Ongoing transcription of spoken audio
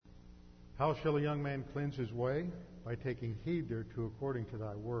How shall a young man cleanse his way? By taking heed thereto according to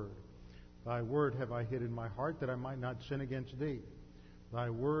thy word. Thy word have I hid in my heart, that I might not sin against thee. Thy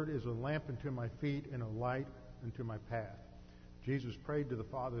word is a lamp unto my feet and a light unto my path. Jesus prayed to the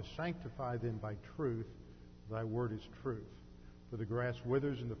Father, sanctify them by truth. Thy word is truth. For the grass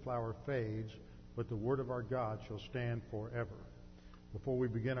withers and the flower fades, but the word of our God shall stand forever. Before we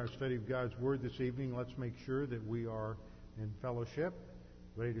begin our study of God's word this evening, let's make sure that we are in fellowship,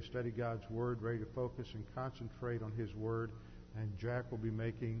 ready to study God's word, ready to focus and concentrate on his word. And Jack will be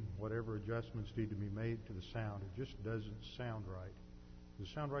making whatever adjustments need to be made to the sound. It just doesn't sound right. Does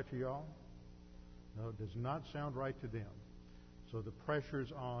it sound right to y'all? No, it does not sound right to them. So the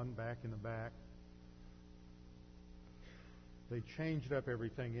pressure's on back in the back. They changed up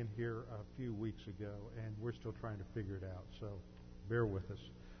everything in here a few weeks ago, and we're still trying to figure it out. So bear with us.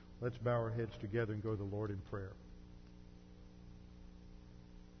 Let's bow our heads together and go to the Lord in prayer.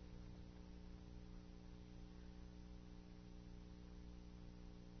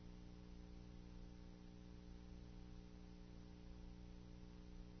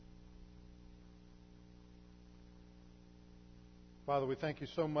 Father, we thank you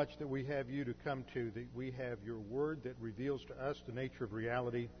so much that we have you to come to, that we have your word that reveals to us the nature of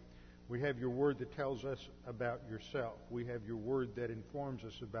reality. We have your word that tells us about yourself. We have your word that informs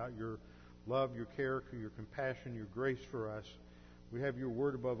us about your love, your character, your compassion, your grace for us. We have your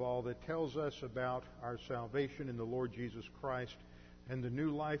word above all that tells us about our salvation in the Lord Jesus Christ and the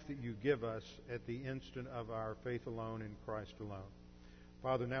new life that you give us at the instant of our faith alone in Christ alone.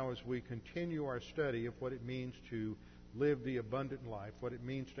 Father, now as we continue our study of what it means to live the abundant life, what it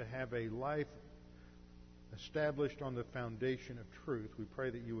means to have a life established on the foundation of truth, we pray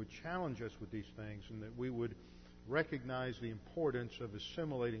that you would challenge us with these things and that we would recognize the importance of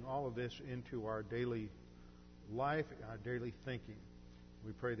assimilating all of this into our daily life, our daily thinking.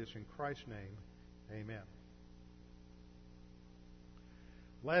 We pray this in Christ's name. Amen.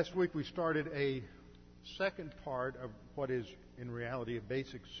 Last week we started a second part of what is in reality a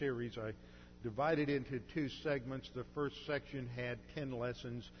basic series. I divided into two segments. The first section had 10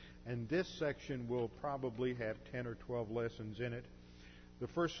 lessons, and this section will probably have 10 or 12 lessons in it. The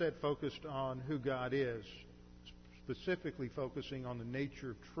first set focused on who God is, specifically focusing on the nature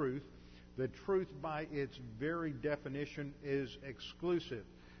of truth. The truth, by its very definition, is exclusive.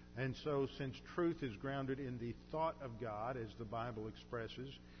 And so, since truth is grounded in the thought of God, as the Bible expresses,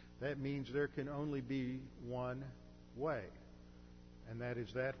 that means there can only be one way. And that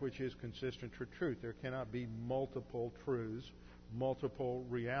is that which is consistent to truth. There cannot be multiple truths, multiple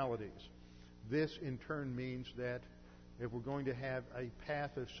realities. This in turn means that if we're going to have a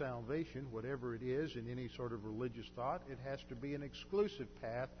path of salvation, whatever it is in any sort of religious thought, it has to be an exclusive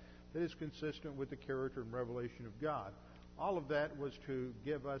path that is consistent with the character and revelation of God. All of that was to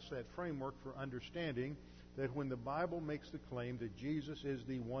give us that framework for understanding that when the Bible makes the claim that Jesus is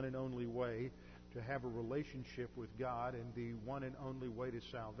the one and only way to have a relationship with God and the one and only way to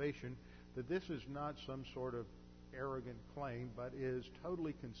salvation, that this is not some sort of arrogant claim, but is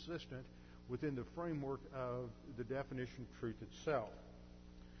totally consistent within the framework of the definition of truth itself.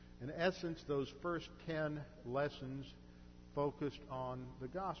 In essence, those first 10 lessons focused on the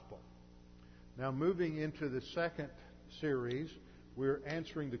gospel. Now, moving into the second series, we're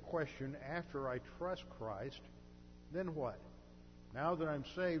answering the question, after I trust Christ, then what? Now that I'm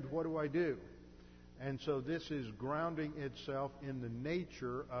saved, what do I do? And so this is grounding itself in the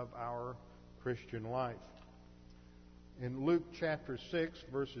nature of our Christian life. In Luke chapter 6,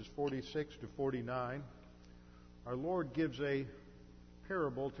 verses 46 to 49, our Lord gives a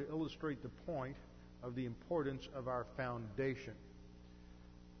parable to illustrate the point of the importance of our foundation.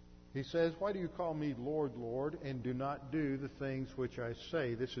 He says, "Why do you call me Lord, Lord, and do not do the things which I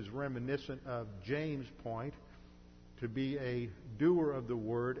say?" This is reminiscent of James' point, to be a doer of the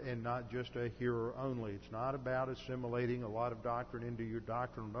word and not just a hearer only. It's not about assimilating a lot of doctrine into your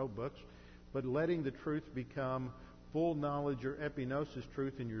doctrinal notebooks, but letting the truth become full knowledge or epignosis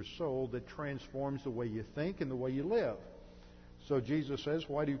truth in your soul that transforms the way you think and the way you live. So Jesus says,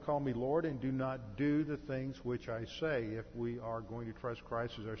 "Why do you call me Lord and do not do the things which I say?" If we are going to trust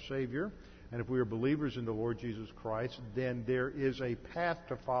Christ as our Savior, and if we are believers in the Lord Jesus Christ, then there is a path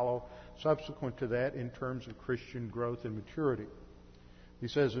to follow subsequent to that in terms of Christian growth and maturity. He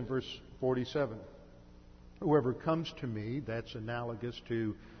says in verse 47, "Whoever comes to me," that's analogous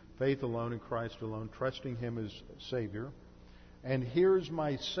to faith alone in Christ alone, trusting Him as Savior, "and hears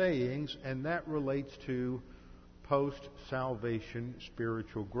my sayings," and that relates to post-salvation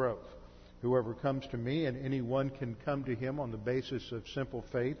spiritual growth. Whoever comes to me, and anyone can come to Him on the basis of simple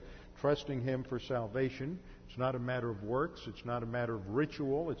faith, trusting Him for salvation. It's not a matter of works. It's not a matter of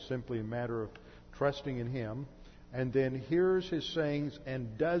ritual. It's simply a matter of trusting in Him. And then hears His sayings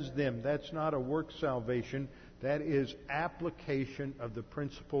and does them. That's not a work salvation. That is application of the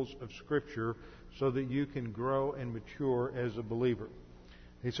principles of Scripture so that you can grow and mature as a believer.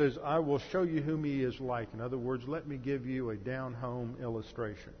 He says, I will show you whom He is like. In other words, let me give you a down-home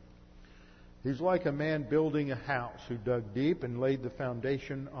illustration. He's like a man building a house who dug deep and laid the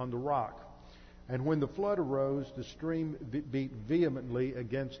foundation on the rock. And when the flood arose, the stream beat vehemently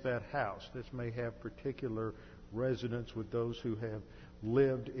against that house. This may have particular resonance with those who have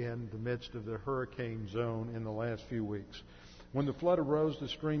lived in the midst of the hurricane zone in the last few weeks. When the flood arose, the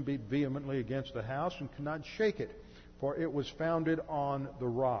stream beat vehemently against the house and could not shake it, for it was founded on the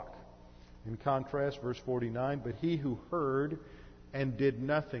rock. In contrast, verse 49, but he who heard and did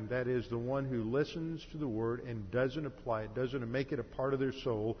nothing, that is, the one who listens to the word and doesn't apply it, doesn't make it a part of their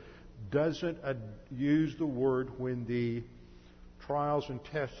soul, doesn't use the word when the trials and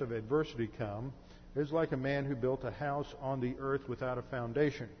tests of adversity come, is like a man who built a house on the earth without a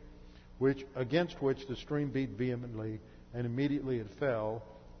foundation, against which the stream beat vehemently, and immediately it fell,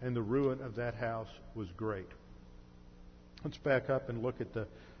 and the ruin of that house was great. Let's back up and look at the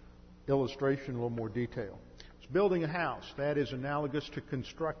illustration in a little more detail. It's building a house. That is analogous to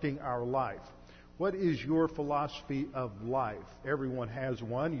constructing our life. What is your philosophy of life? Everyone has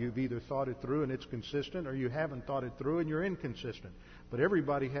one. You've either thought it through and it's consistent, or you haven't thought it through and you're inconsistent. But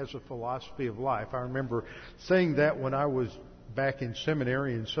everybody has a philosophy of life. I remember saying that when I was back in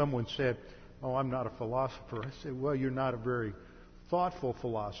seminary and someone said, oh, I'm not a philosopher. I said, well, you're not a very thoughtful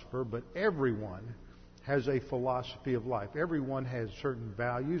philosopher, but everyone has a philosophy of life. Everyone has certain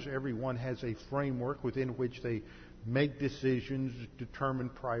values. Everyone has a framework within which they make decisions, determine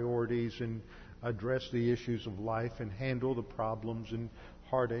priorities, and address the issues of life and handle the problems and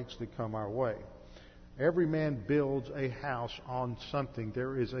heartaches that come our way. Every man builds a house on something.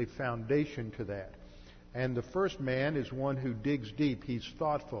 There is a foundation to that. And the first man is one who digs deep. He's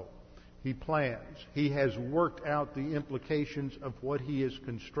thoughtful. He plans. He has worked out the implications of what he is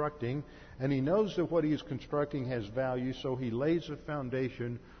constructing, and he knows that what he is constructing has value, so he lays a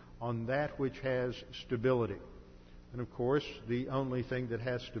foundation on that which has stability. And of course, the only thing that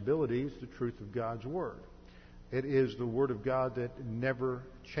has stability is the truth of God's Word. It is the Word of God that never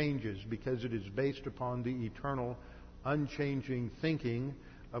changes because it is based upon the eternal, unchanging thinking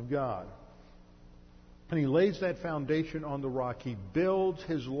of God. And he lays that foundation on the rock. He builds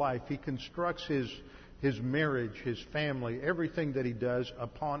his life. He constructs his marriage, his family, everything that he does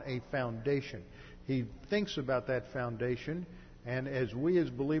upon a foundation. He thinks about that foundation, and as we as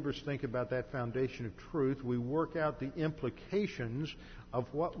believers think about that foundation of truth, we work out the implications of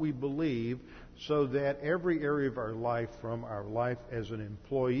what we believe so that every area of our life, from our life as an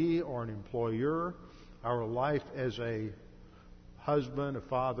employee or an employer, our life as a husband, a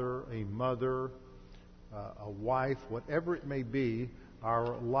father, a mother, a wife, whatever it may be,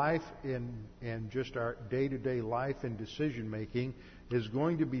 our life in just our day-to-day life and decision-making is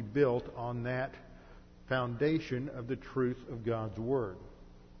going to be built on that foundation of the truth of God's Word.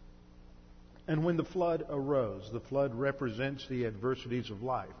 And when the flood arose, the flood represents the adversities of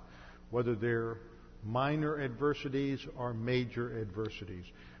life, whether they're minor adversities or major adversities,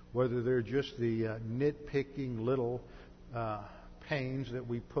 whether they're just the nitpicking little pains that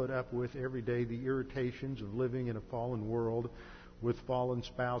we put up with every day, the irritations of living in a fallen world with fallen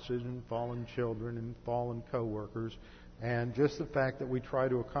spouses and fallen children and fallen coworkers, and just the fact that we try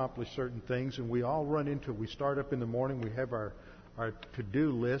to accomplish certain things and we all run into it. We start up in the morning, we have our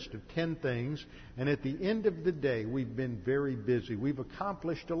to-do list of 10 things, and at the end of the day, we've been very busy. We've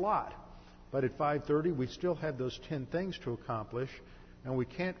accomplished a lot, but at 5:30, we still have those 10 things to accomplish, and we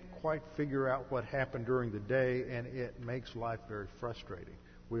can't quite figure out what happened during the day, and it makes life very frustrating.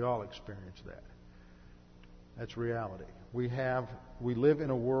 We all experience that. That's reality. We live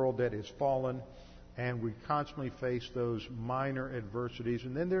in a world that is fallen, and we constantly face those minor adversities.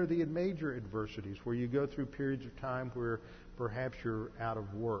 And then there are the major adversities where you go through periods of time where perhaps you're out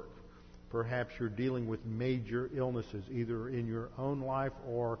of work. Perhaps you're dealing with major illnesses, either in your own life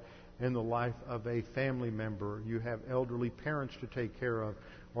or in the life of a family member. You have elderly parents to take care of,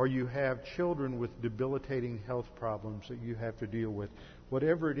 or you have children with debilitating health problems that you have to deal with.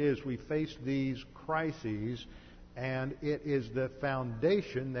 Whatever it is, we face these crises, and it is the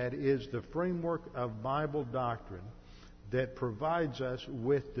foundation, that is the framework of Bible doctrine, that provides us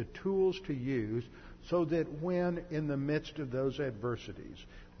with the tools to use so that when in the midst of those adversities,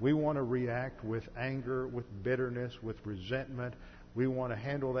 we want to react with anger, with bitterness, with resentment. We want to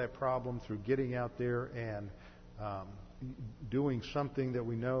handle that problem through getting out there and doing something that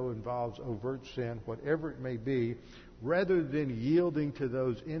we know involves overt sin, whatever it may be, rather than yielding to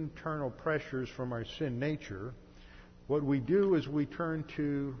those internal pressures from our sin nature, what we do is we turn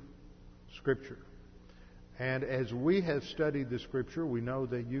to Scripture. And as we have studied the Scripture, we know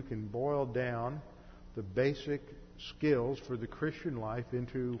that you can boil down the basic skills for the Christian life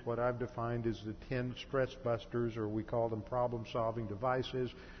into what I've defined as the 10 stress busters, or we call them problem-solving devices.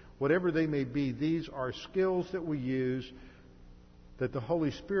 Whatever they may be, these are skills that we use, that the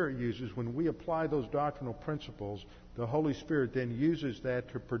Holy Spirit uses. When we apply those doctrinal principles, the Holy Spirit then uses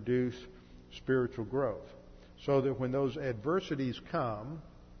that to produce spiritual growth. So that when those adversities come,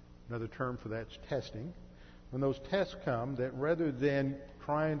 another term for that's testing, when those tests come, that rather than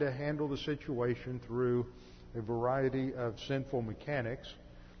trying to handle the situation through a variety of sinful mechanics,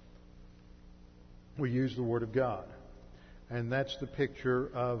 we use the Word of God. And that's the picture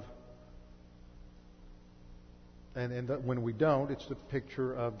of, when we don't, it's the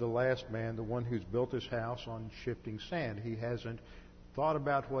picture of the last man, the one who's built his house on shifting sand. He hasn't thought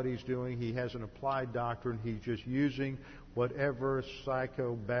about what he's doing. He hasn't applied doctrine. He's just using whatever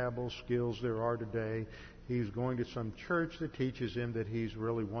psychobabble skills there are today. He's going to some church that teaches him that he's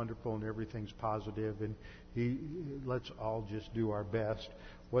really wonderful and everything's positive, and let's all just do our best.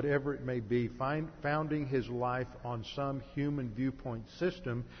 Whatever it may be, founding his life on some human viewpoint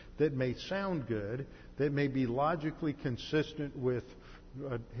system that may sound good, that may be logically consistent with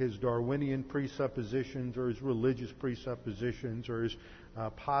his Darwinian presuppositions or his religious presuppositions or his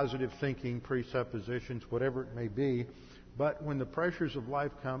positive thinking presuppositions, whatever it may be. But when the pressures of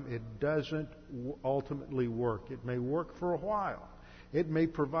life come, it doesn't ultimately work. It may work for a while. It may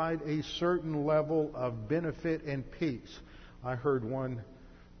provide a certain level of benefit and peace. I heard one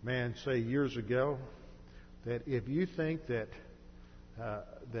man say years ago that if you think that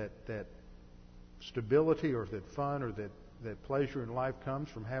stability or that fun or that pleasure in life comes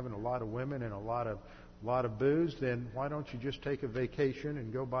from having a lot of women and a lot of booze, then why don't you just take a vacation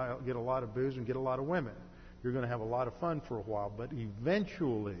and get a lot of booze and get a lot of women? You're going to have a lot of fun for a while, but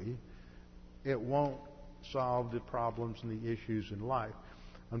eventually it won't solve the problems and the issues in life.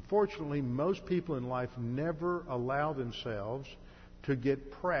 Unfortunately, most people in life never allow themselves to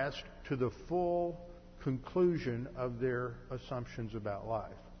get pressed to the full conclusion of their assumptions about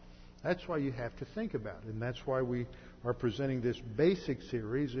life. That's why you have to think about it, and that's why we are presenting this basic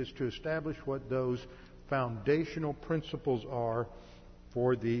series, is to establish what those foundational principles are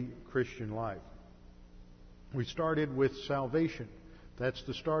for the Christian life. We started with salvation. That's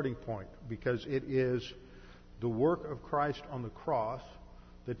the starting point, because it is the work of Christ on the cross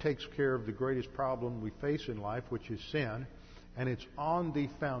that takes care of the greatest problem we face in life, which is sin. And it's on the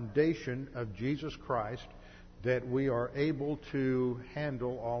foundation of Jesus Christ that we are able to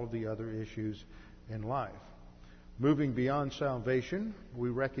handle all of the other issues in life. Moving beyond salvation, we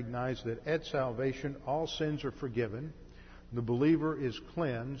recognize that at salvation all sins are forgiven, the believer is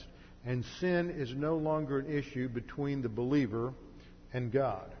cleansed, and sin is no longer an issue between the believer and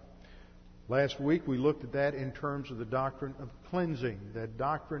God. Last week we looked at that in terms of the doctrine of cleansing. That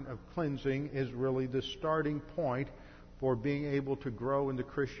doctrine of cleansing is really the starting point for being able to grow in the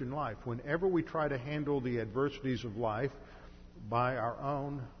Christian life. Whenever we try to handle the adversities of life by our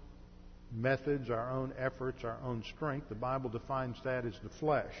own methods, our own efforts, our own strength, the Bible defines that as the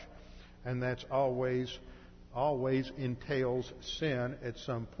flesh. And that's always entails sin at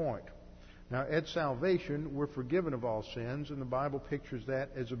some point. Now, at salvation, we're forgiven of all sins, and the Bible pictures that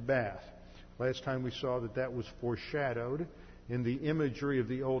as a bath. Last time we saw that was foreshadowed in the imagery of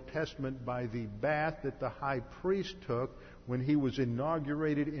the Old Testament by the bath that the high priest took when he was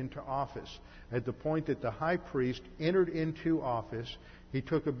inaugurated into office. At the point that the high priest entered into office, he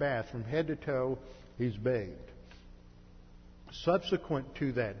took a bath. From head to toe, he's bathed. Subsequent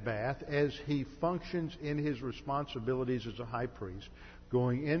to that bath, as he functions in his responsibilities as a high priest,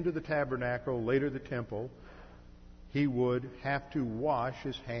 going into the tabernacle, later the temple, he would have to wash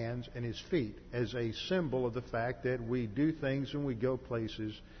his hands and his feet as a symbol of the fact that we do things and we go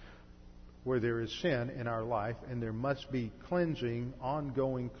places where there is sin in our life, and there must be cleansing,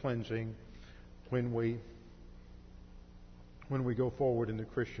 ongoing cleansing, when we go forward in the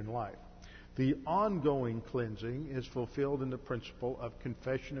Christian life. The ongoing cleansing is fulfilled in the principle of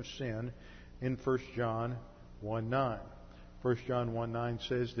confession of sin in 1 John 1:9. 1 John 1:9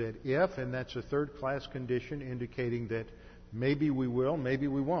 says that if, and that's a third-class condition indicating that maybe we will, maybe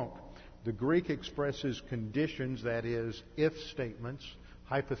we won't. The Greek expresses conditions, that is, if statements,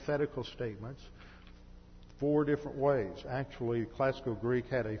 hypothetical statements, 4 different ways. Actually, classical Greek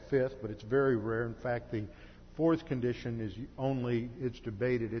had a 5th, but it's very rare. In fact, the 4th condition is it's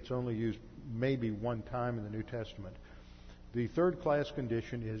debated. It's only used maybe 1 time in the New Testament. The third class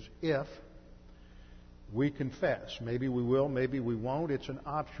condition is if we confess. Maybe we will, maybe we won't. It's an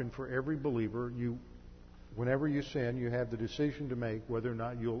option for every believer. Whenever you sin, you have the decision to make whether or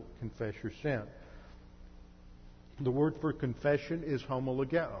not you'll confess your sin. The word for confession is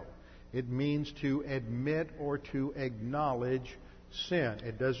homologeo. It means to admit or to acknowledge sin.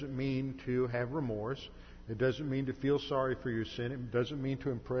 It doesn't mean to have remorse. It doesn't mean to feel sorry for your sin. It doesn't mean to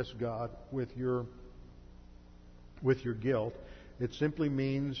impress God with your guilt. It simply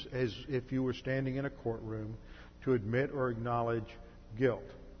means, as if you were standing in a courtroom, to admit or acknowledge guilt.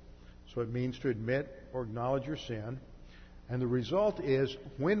 So it means to admit or acknowledge your sin. And the result is,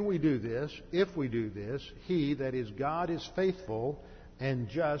 when we do this, if we do this, He, that is God, is faithful and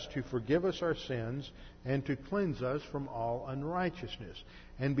just to forgive us our sins and to cleanse us from all unrighteousness.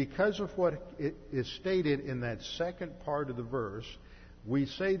 And because of what is stated in that second part of the verse, we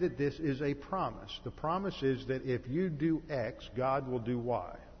say that this is a promise. The promise is that if you do X, God will do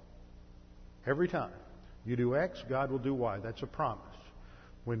Y. Every time you do X, God will do Y. That's a promise.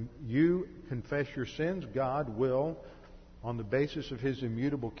 When you confess your sins, God will, on the basis of His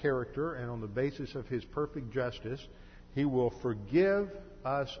immutable character and on the basis of His perfect justice, He will forgive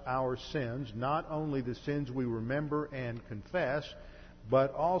us our sins, not only the sins we remember and confess,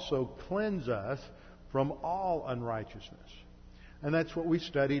 but also cleanse us from all unrighteousness. And that's what we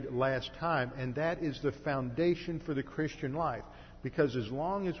studied last time, and that is the foundation for the Christian life. Because as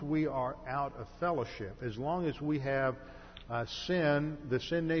long as we are out of fellowship, as long as we have the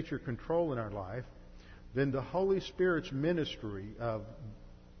sin nature control in our life, then the Holy Spirit's ministry of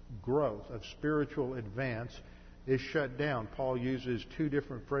growth, of spiritual advance, is shut down. Paul uses two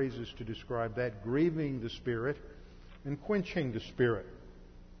different phrases to describe that: grieving the Spirit and quenching the Spirit.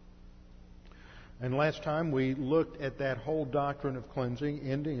 And last time we looked at that whole doctrine of cleansing,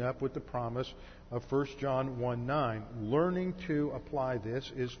 ending up with the promise of 1 John 1:9. Learning to apply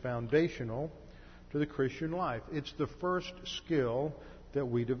this is foundational to the Christian life. It's the first skill that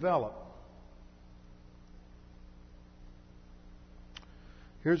we develop.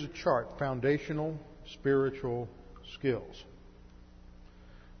 Here's a chart: foundational spiritual skills.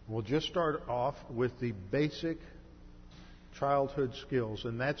 We'll just start off with the basic childhood skills,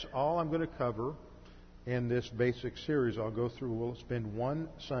 and that's all I'm going to cover in this basic series. We'll spend one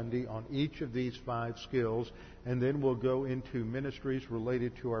Sunday on each of these 5 skills, and then we'll go into ministries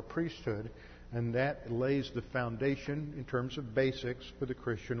related to our priesthood, and that lays the foundation in terms of basics for the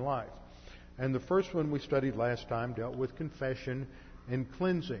Christian life. And the first one we studied last time dealt with confession and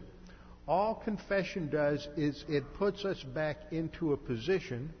cleansing. All confession does is it puts us back into a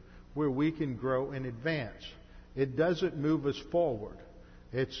position where we can grow and advance. It doesn't move us forward.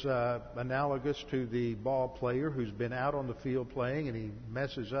 It's analogous to the ball player who's been out on the field playing and he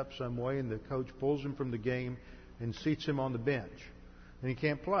messes up some way and the coach pulls him from the game and seats him on the bench. And he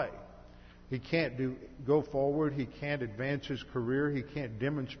can't play. He can't go forward. He can't advance his career. He can't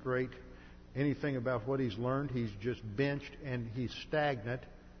demonstrate anything about what he's learned. He's just benched and he's stagnant.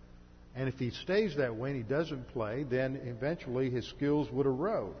 And if he stays that way and he doesn't play, then eventually his skills would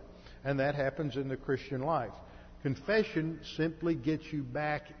erode. And that happens in the Christian life. Confession simply gets you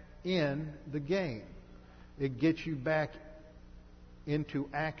back in the game. It gets you back into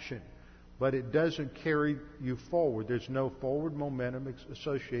action. But it doesn't carry you forward. There's no forward momentum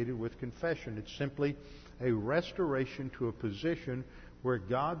associated with confession. It's simply a restoration to a position where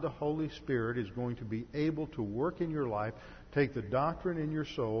God the Holy Spirit is going to be able to work in your life, take the doctrine in your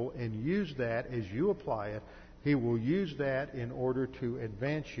soul, and use that as you apply it. He will use that in order to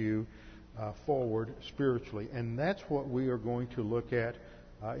advance you forward spiritually. And that's what we are going to look at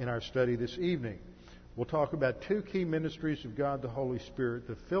in our study this evening. We'll talk about 2 key ministries of God the Holy Spirit: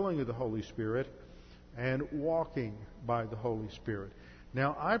 the filling of the Holy Spirit and walking by the Holy Spirit.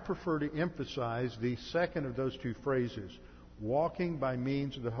 Now, I prefer to emphasize the second of those 2 phrases, walking by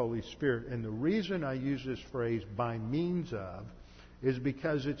means of the Holy Spirit. And the reason I use this phrase, by means of, is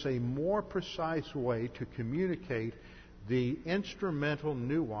because it's a more precise way to communicate the instrumental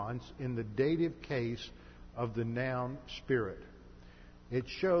nuance in the dative case of the noun Spirit. It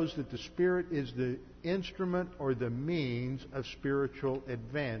shows that the Spirit is the instrument or the means of spiritual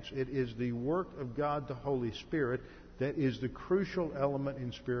advance. It is the work of God the Holy Spirit that is the crucial element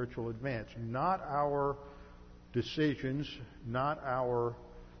in spiritual advance, not our decisions, not our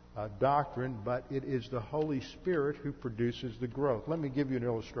doctrine, but it is the Holy Spirit who produces the growth. Let me give you an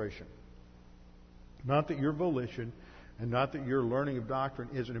illustration. Not that your volition and not that your learning of doctrine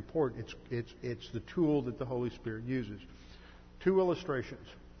isn't important. It's the tool that the Holy Spirit uses. 2 illustrations.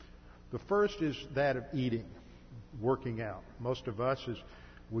 The first is that of eating, working out. Most of us, as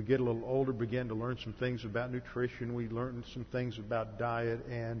we get a little older, begin to learn some things about nutrition. We learn some things about diet,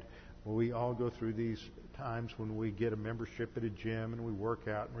 and we all go through these times when we get a membership at a gym and we work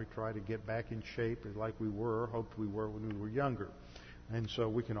out and we try to get back in shape like we were, or hoped we were when we were younger. And so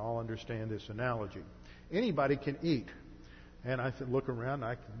we can all understand this analogy. Anybody can eat. And I look around,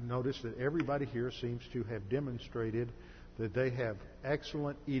 I can notice that everybody here seems to have demonstrated that they have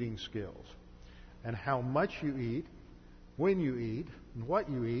excellent eating skills. And how much you eat, when you eat, and what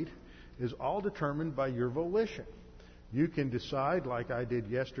you eat is all determined by your volition. You can decide, like I did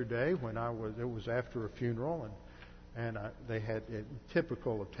yesterday when it was after a funeral, and they had,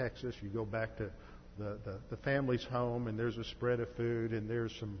 typical of Texas, you go back to the family's home and there's a spread of food and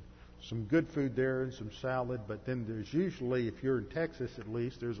there's some good food there and some salad, but then there's usually, if you're in Texas at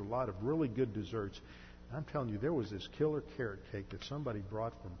least, there's a lot of really good desserts. I'm telling you, there was this killer carrot cake that somebody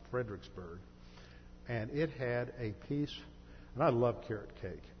brought from Fredericksburg, and it had a piece, and I love carrot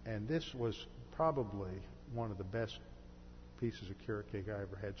cake, and this was probably one of the best pieces of carrot cake I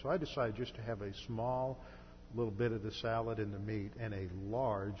ever had. So I decided just to have a small little bit of the salad and the meat and a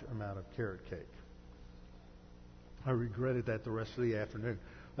large amount of carrot cake. I regretted that the rest of the afternoon.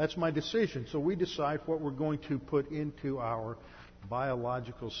 That's my decision. So we decide what we're going to put into our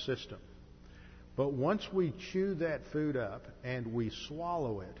biological system. But once we chew that food up and we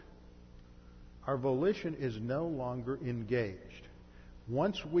swallow it, our volition is no longer engaged.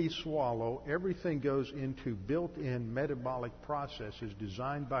 Once we swallow, everything goes into built-in metabolic processes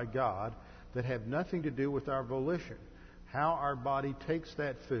designed by God that have nothing to do with our volition. How our body takes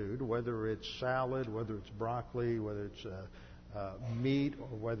that food, whether it's salad, whether it's broccoli, whether it's meat,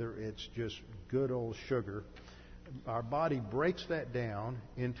 or whether it's just good old sugar, our body breaks that down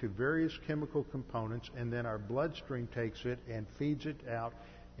into various chemical components, and then our bloodstream takes it and feeds it out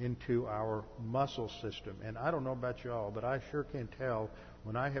into our muscle system. And I don't know about y'all, but I sure can tell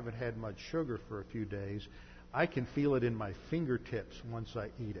when I haven't had much sugar for a few days, I can feel it in my fingertips once I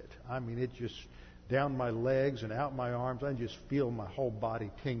eat it. I mean, it just down my legs and out my arms. I just feel my whole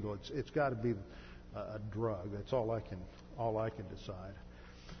body tingle. It's got to be a drug. That's all I can decide.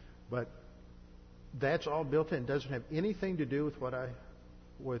 But that's all built in. It doesn't have anything to do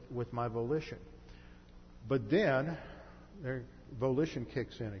with with my volition. But then volition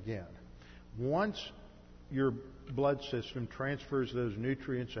kicks in again. Once your blood system transfers those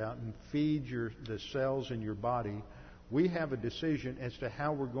nutrients out and feeds the cells in your body, we have a decision as to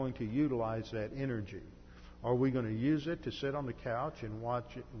how we're going to utilize that energy. Are we going to use it to sit on the couch and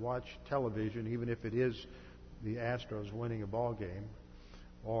watch television, even if it is the Astros winning a ball game?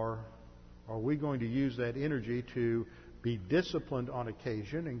 Or are we going to use that energy to be disciplined on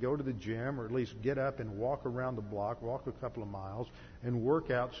occasion and go to the gym, or at least get up and walk around the block, walk a couple of miles, and work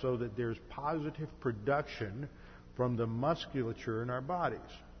out so that there's positive production from the musculature in our bodies?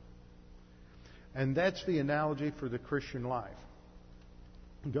 And that's the analogy for the Christian life.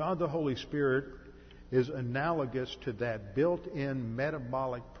 God the Holy Spirit is analogous to that built-in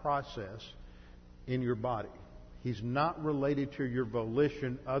metabolic process in your body. He's not related to your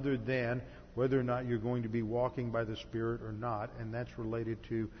volition other than whether or not you're going to be walking by the Spirit or not, and that's related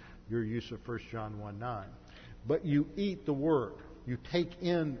to your use of 1 John 1:9. But you eat the Word. You take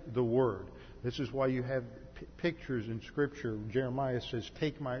in the Word. This is why you have pictures in Scripture. Jeremiah says,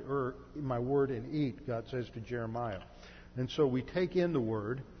 "Take my word and eat," God says to Jeremiah. And so we take in the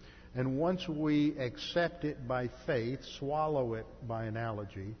Word, and once we accept it by faith, swallow it by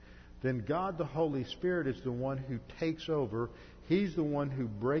analogy, then God the Holy Spirit is the one who takes over. He's the one who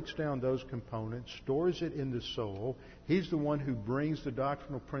breaks down those components, stores it in the soul. He's the one who brings the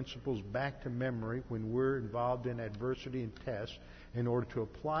doctrinal principles back to memory when we're involved in adversity and tests in order to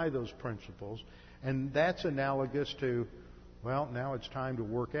apply those principles. And that's analogous to, well, now it's time to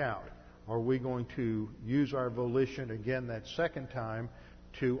work out. Are we going to use our volition again that second time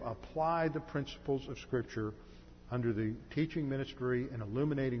to apply the principles of Scripture under the teaching ministry and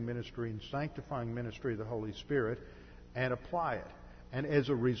illuminating ministry and sanctifying ministry of the Holy Spirit, and apply it? And as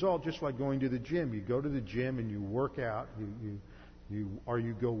a result, just like going to the gym, you go to the gym and you work out,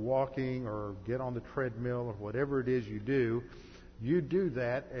 you go walking or get on the treadmill or whatever it is you do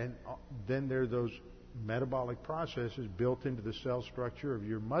that, and then there are those metabolic processes built into the cell structure of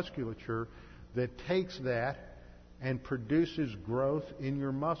your musculature that takes that and produces growth in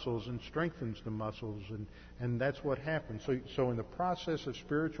your muscles and strengthens the muscles, and that's what happens. So in the process of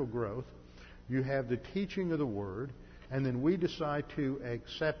spiritual growth, you have the teaching of the Word, and then we decide to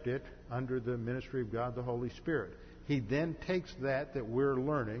accept it under the ministry of God the Holy Spirit. He then takes that we're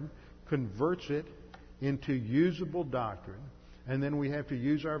learning, converts it into usable doctrine, and then we have to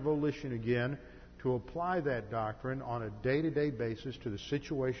use our volition again to apply that doctrine on a day-to-day basis to the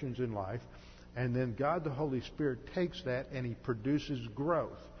situations in life, and then God the Holy Spirit takes that and He produces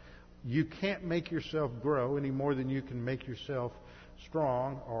growth. You can't make yourself grow any more than you can make yourself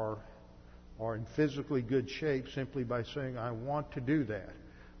strong or in physically good shape simply by saying, I want to do that.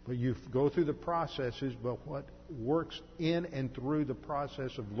 But you go through the processes, but what works in and through the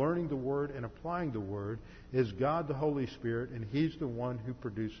process of learning the Word and applying the Word is God the Holy Spirit, and He's the one who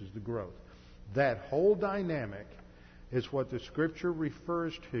produces the growth. That whole dynamic is what the Scripture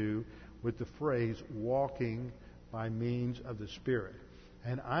refers to with the phrase walking by means of the Spirit.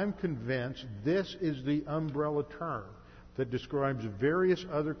 And I'm convinced this is the umbrella term that describes various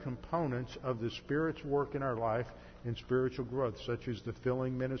other components of the Spirit's work in our life in spiritual growth, such as the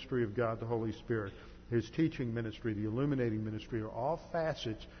filling ministry of God the Holy Spirit, His teaching ministry, the illuminating ministry, are all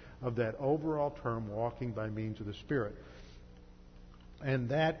facets of that overall term, walking by means of the Spirit. And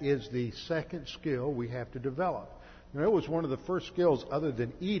that is the second skill we have to develop. Now, it was one of the first skills other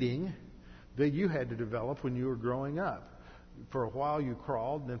than eating that you had to develop when you were growing up. For a while you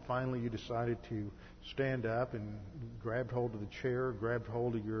crawled, and then finally you decided to stand up and grabbed hold of the chair, grabbed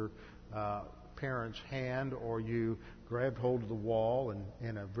hold of your parent's hand, or you grabbed hold of the wall and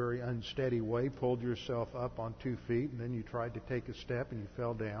in a very unsteady way pulled yourself up on 2 feet, and then you tried to take a step and you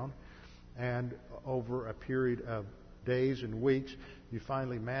fell down. And over a period of days and weeks, you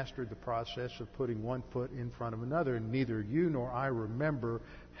finally mastered the process of putting one foot in front of another. And neither you nor I remember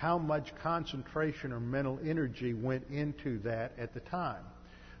how much concentration or mental energy went into that at the time.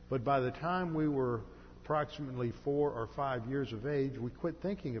 But by the time we were approximately 4 or 5 years of age, we quit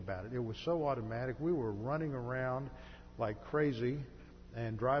thinking about it. It was so automatic. We were running around like crazy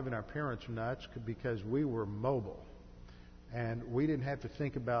and driving our parents nuts because we were mobile. And we didn't have to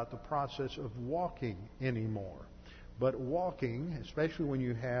think about the process of walking anymore. But walking, especially when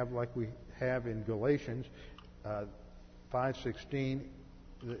you have, like we have in Galatians 5:16,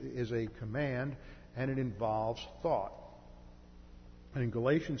 is a command, and it involves thought. And in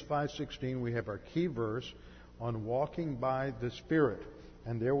Galatians 5:16, we have our key verse on walking by the Spirit.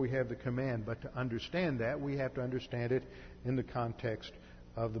 And there we have the command. But to understand that, we have to understand it in the context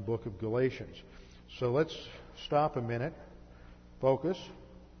of the book of Galatians. So let's stop a minute, focus.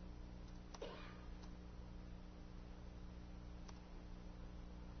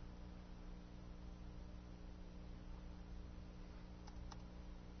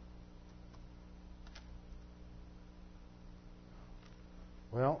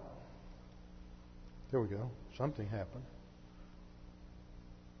 Well, there we go. Something happened.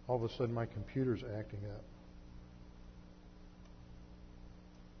 All of a sudden my computer's acting up.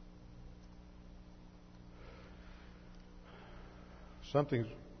 Something's...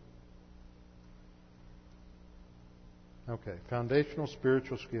 Okay, foundational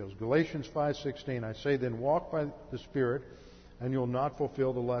spiritual skills. Galatians 5:16, I say then walk by the Spirit, and you'll not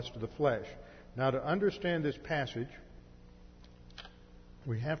fulfill the lust of the flesh. Now to understand this passage,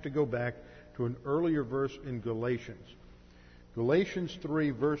 we have to go back to an earlier verse in Galatians. Galatians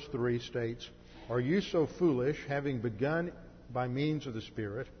 3 verse 3 states, Are you so foolish, having begun by means of the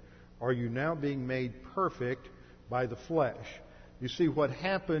Spirit, are you now being made perfect by the flesh? You see, what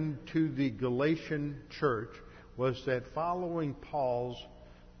happened to the Galatian church was that following Paul's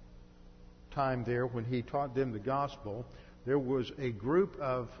time there, when he taught them the gospel, there was a group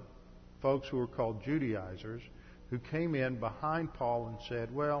of folks who were called Judaizers who came in behind Paul and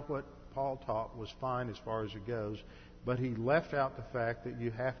said, well, what Paul taught was fine as far as it goes, but he left out the fact that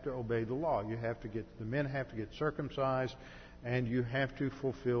you have to obey the law. The men have to get circumcised, and you have to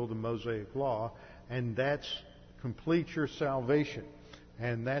fulfill the Mosaic law, and that's completes your salvation.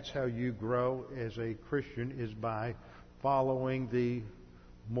 And that's how you grow as a Christian, is by following the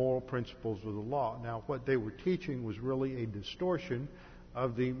moral principles of the law. Now, what they were teaching was really a distortion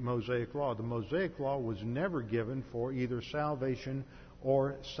of the Mosaic law. The Mosaic law was never given for either salvation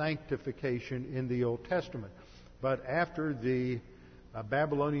or sanctification in the Old Testament. But after the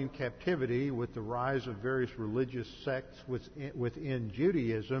Babylonian captivity, with the rise of various religious sects within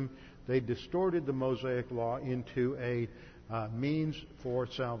Judaism, they distorted the Mosaic law into a means for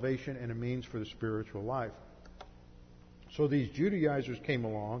salvation and a means for the spiritual life. So these Judaizers came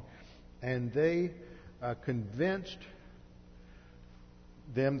along, and they convinced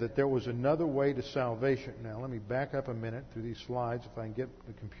them that there was another way to salvation. Now, let me back up a minute through these slides if I can get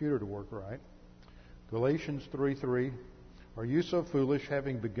the computer to work right. Galatians 3:3, Are you so foolish,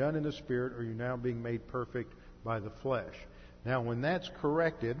 having begun in the Spirit, are you now being made perfect by the flesh? Now, when that's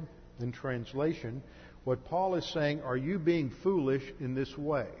corrected in translation, what Paul is saying, are you being foolish in this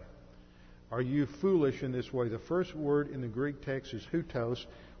way? Are you foolish in this way? The first word in the Greek text is hutos,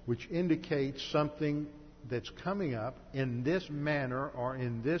 which indicates something that's coming up in this manner or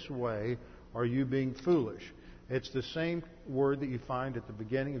in this way. Are you being foolish? It's the same word that you find at the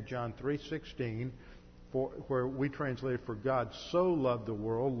beginning of John 3:16, where we translate "For God so loved the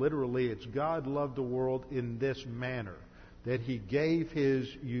world." Literally, it's God loved the world in this manner, that He gave His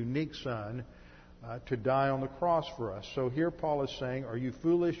unique Son to die on the cross for us. So here Paul is saying, are you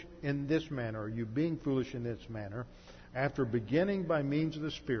foolish in this manner? Are you being foolish in this manner? After beginning by means of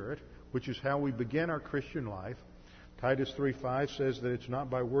the Spirit, which is how we begin our Christian life, Titus 3:5 says that it's not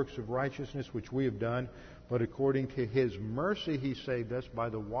by works of righteousness which we have done, but according to His mercy He saved us by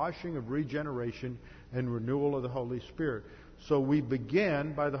the washing of regeneration and renewal of the Holy Spirit. So we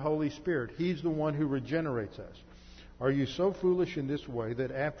begin by the Holy Spirit. He's the one who regenerates us. Are you so foolish in this way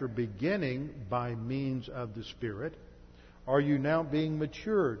that after beginning by means of the Spirit, are you now being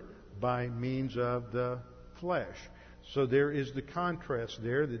matured by means of the flesh? So there is the contrast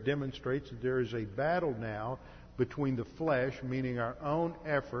there that demonstrates that there is a battle now between the flesh, meaning our own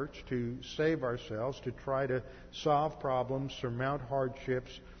efforts to save ourselves, to try to solve problems, surmount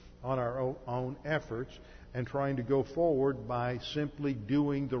hardships on our own efforts, and trying to go forward by simply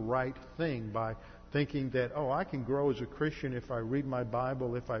doing the right thing, by thinking that, I can grow as a Christian if I read my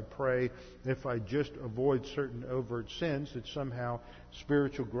Bible, if I pray, if I just avoid certain overt sins, that somehow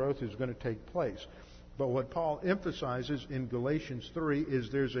spiritual growth is going to take place. But what Paul emphasizes in Galatians 3 is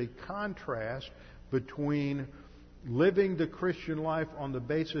there's a contrast between living the Christian life on the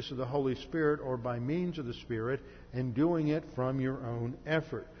basis of the Holy Spirit or by means of the Spirit and doing it from your own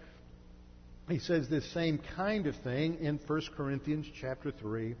effort. He says this same kind of thing in 1 Corinthians chapter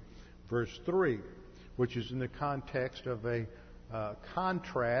 3, verse 3, which is in the context of a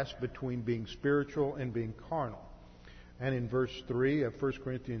contrast between being spiritual and being carnal. And in verse 3 of 1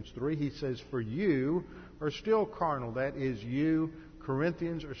 Corinthians 3, he says, "For you are still carnal." That is, you,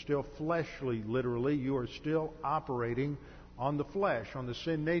 Corinthians, are still fleshly, literally. You are still operating on the flesh, on the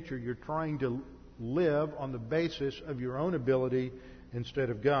sin nature. You're trying to live on the basis of your own ability instead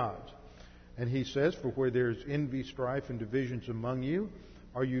of God's. And he says, "For where there is envy, strife, and divisions among you,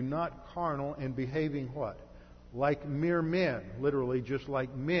 are you not carnal and behaving" what? Like mere men, literally just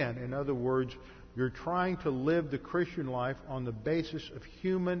like men. In other words, you're trying to live the Christian life on the basis of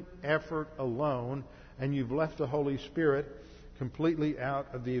human effort alone, and you've left the Holy Spirit completely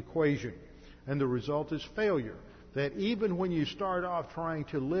out of the equation. And the result is failure. That even when you start off trying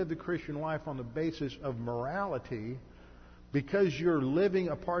to live the Christian life on the basis of morality, because you're living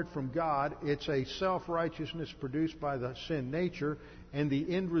apart from God, it's a self-righteousness produced by the sin nature, and the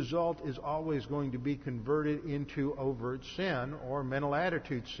end result is always going to be converted into overt sin or mental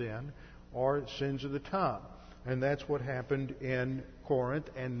attitude sin or sins of the tongue. And that's what happened in Corinth,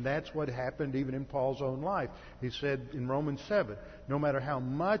 and that's what happened even in Paul's own life. He said in Romans 7, no matter how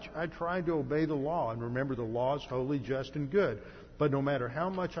much I tried to obey the law, and remember the law is holy, just, and good, but no matter how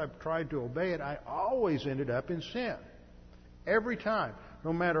much I've tried to obey it, I always ended up in sin. Every time.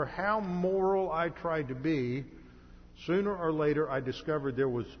 No matter how moral I tried to be, sooner or later I discovered there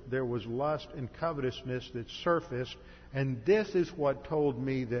was lust and covetousness that surfaced, and this is what told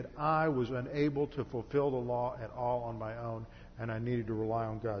me that I was unable to fulfill the law at all on my own, and I needed to rely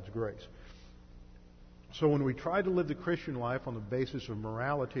on God's grace. So when we try to live the Christian life on the basis of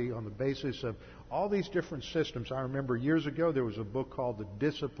morality, on the basis of all these different systems, I remember years ago there was a book called The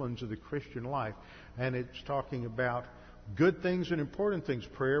Disciplines of the Christian Life, and it's talking about good things and important things,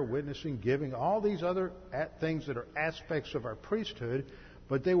 prayer, witnessing, giving, all these other things that are aspects of our priesthood,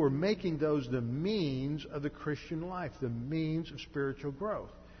 but they were making those the means of the Christian life, the means of spiritual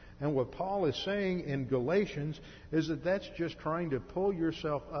growth. And what Paul is saying in Galatians is that that's just trying to pull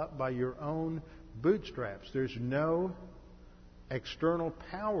yourself up by your own bootstraps. There's no external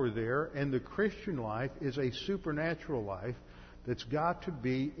power there, and the Christian life is a supernatural life that's got to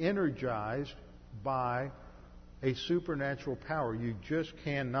be energized by a supernatural power. You just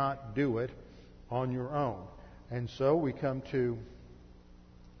cannot do it on your own. And so we come to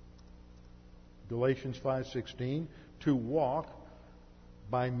Galatians 5:16, to walk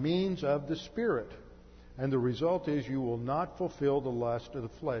by means of the Spirit. And the result is you will not fulfill the lust of the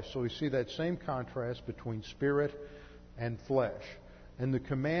flesh. So we see that same contrast between spirit and flesh. And the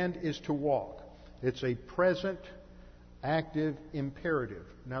command is to walk. It's a present, active imperative.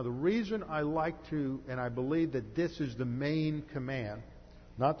 Now the reason I like to, and I believe that this is the main command,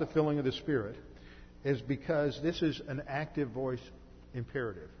 not the filling of the Spirit, is because this is an active voice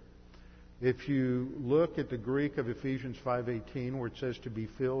imperative. If you look at the Greek of Ephesians 5:18, where it says to be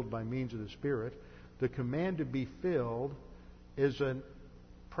filled by means of the Spirit, the command to be filled is a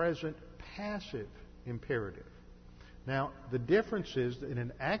present passive imperative. Now, the difference is that in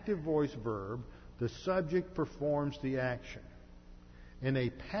an active voice verb, the subject performs the action. In a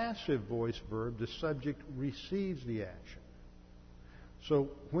passive voice verb, the subject receives the action. So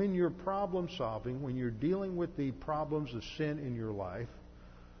when you're problem solving, when you're dealing with the problems of sin in your life,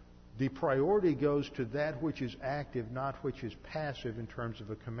 the priority goes to that which is active, not which is passive in terms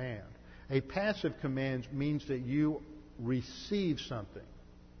of a command. A passive command means that you receive something.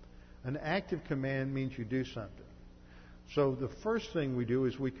 An active command means you do something. So the first thing we do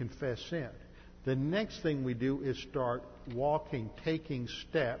is we confess sin. The next thing we do is start walking, taking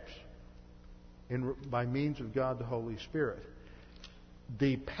steps by means of God the Holy Spirit.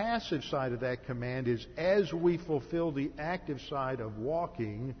 The passive side of that command is as we fulfill the active side of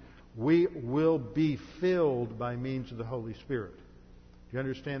walking, we will be filled by means of the Holy Spirit. Do you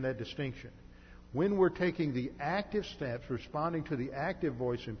understand that distinction? When we're taking the active steps, responding to the active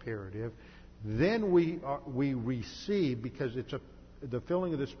voice imperative, then we receive, because the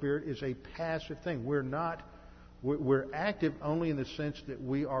filling of the Spirit is a passive thing. We're active only in the sense that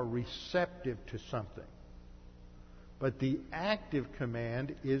we are receptive to something. But the active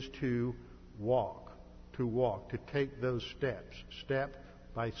command is to walk, to take those steps, step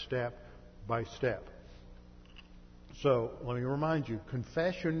by step by step. So, let me remind you,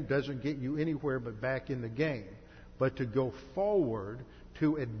 confession doesn't get you anywhere but back in the game. But to go forward,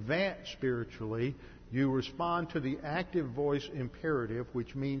 to advance spiritually, you respond to the active voice imperative,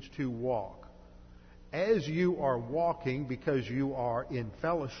 which means to walk. As you are walking, because you are in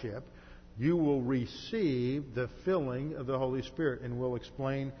fellowship, you will receive the filling of the Holy Spirit. And we'll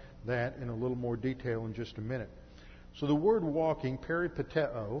explain that in a little more detail in just a minute. So the word walking,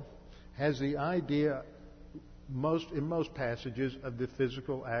 peripateo, has the idea in most passages of the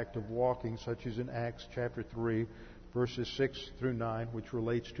physical act of walking, such as in Acts chapter 3, verses 6 through 9, which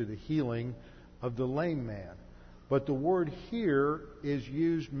relates to the healing of the lame man. But the word here is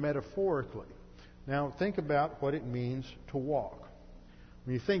used metaphorically. Now think about what it means to walk.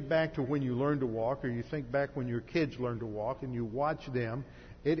 When you think back to when you learned to walk, or you think back when your kids learned to walk and you watch them,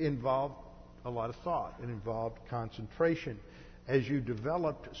 it involved a lot of thought. It involved concentration. As you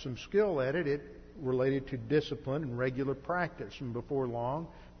developed some skill at it, it related to discipline and regular practice. And before long,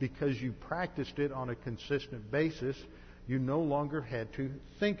 because you practiced it on a consistent basis, you no longer had to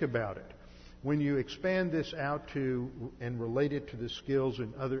think about it. When you expand this out to and relate it to the skills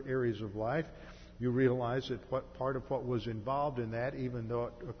in other areas of life, you realize that part of what was involved in that, even though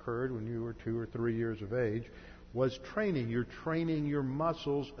it occurred when you were 2 or 3 years of age, was training. You're training your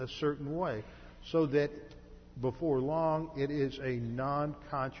muscles a certain way so that before long it is a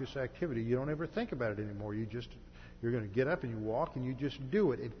non-conscious activity. You don't ever think about it anymore. You're going to get up and you walk and you just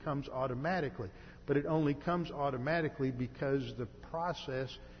do it. It comes automatically. But it only comes automatically because the process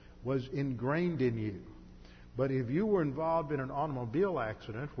was ingrained in you. But if you were involved in an automobile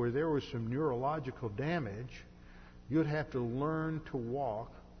accident where there was some neurological damage, you'd have to learn to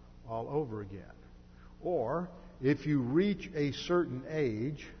walk all over again. Or if you reach a certain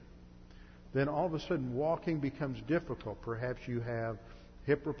age, then all of a sudden walking becomes difficult. Perhaps you have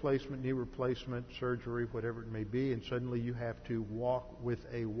hip replacement, knee replacement, surgery, whatever it may be, and suddenly you have to walk with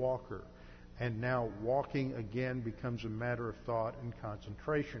a walker. And now walking again becomes a matter of thought and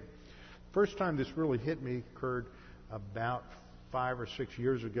concentration. First time this really hit me occurred about 5 or 6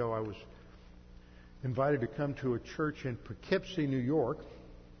 years ago. I was invited to come to a church in Poughkeepsie, New York,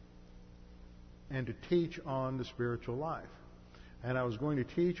 and to teach on the spiritual life. And I was going to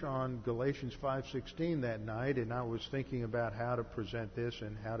teach on Galatians 5:16 that night, and I was thinking about how to present this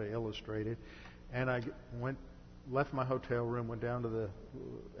and how to illustrate it. And I left my hotel room, went down to the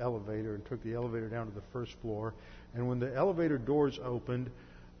elevator, and took the elevator down to the first floor. And when the elevator doors opened,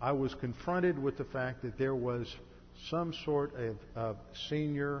 I was confronted with the fact that there was some sort of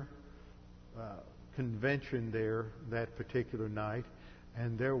senior convention there that particular night,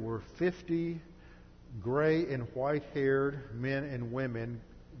 and there were 50 gray and white-haired men and women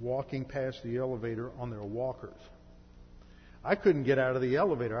walking past the elevator on their walkers. I couldn't get out of the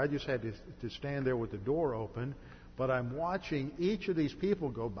elevator. I just had to stand there with the door open, but I'm watching each of these people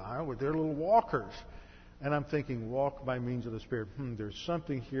go by with their little walkers. And I'm thinking, walk by means of the Spirit. There's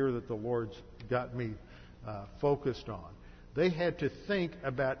something here that the Lord's got me focused on. They had to think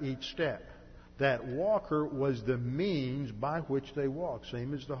about each step. That walker was the means by which they walk.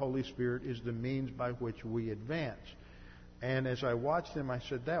 Same as the Holy Spirit is the means by which we advance. And as I watched them, I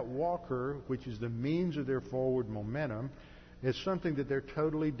said, that walker, which is the means of their forward momentum, is something that they're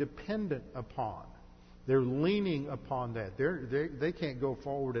totally dependent upon. They're leaning upon that. They can't go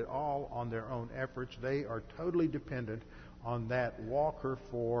forward at all on their own efforts. They are totally dependent on that walker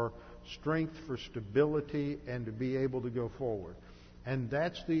for strength, for stability, and to be able to go forward. And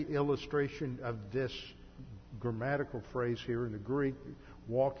that's the illustration of this grammatical phrase here in the Greek,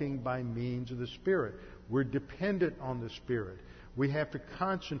 walking by means of the Spirit. We're dependent on the Spirit. We have to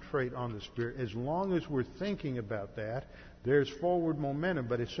concentrate on the Spirit. As long as we're thinking about that, there's forward momentum.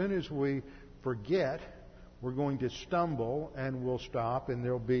 But as soon as we forget, we're going to stumble and we'll stop, and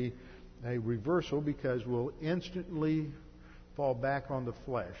there'll be a reversal because we'll instantly fall back on the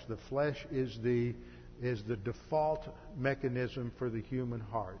flesh. The flesh is the default mechanism for the human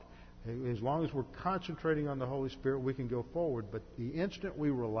heart. As long as we're concentrating on the Holy Spirit, we can go forward. But the instant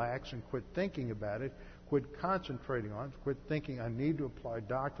we relax and quit thinking about it, quit concentrating on it, quit thinking, I need to apply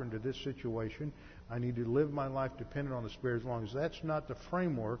doctrine to this situation, I need to live my life dependent on the Spirit, as long as that's not the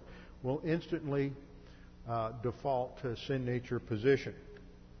framework, we'll instantly default to sin nature position.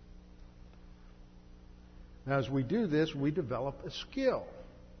 Now, as we do this, we develop a skill.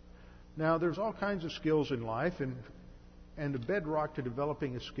 Now, there's all kinds of skills in life, and the bedrock to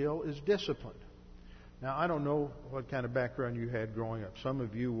developing a skill is discipline. Now, I don't know what kind of background you had growing up. Some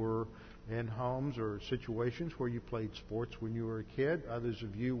of you were in homes or situations where you played sports when you were a kid. Others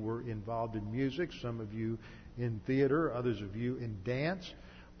of you were involved in music. Some of you in theater. Others of you in dance.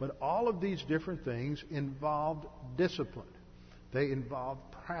 But all of these different things involved discipline. They involved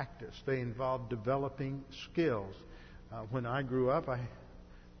practice. They involved developing skills. When I grew up, I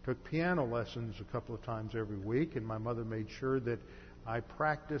took piano lessons a couple of times every week, and my mother made sure that I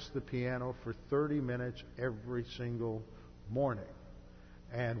practiced the piano for 30 minutes every single morning.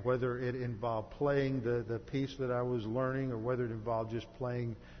 And whether it involved playing the piece that I was learning or whether it involved just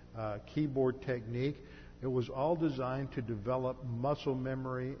playing keyboard technique, it was all designed to develop muscle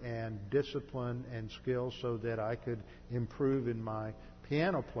memory and discipline and skill so that I could improve in my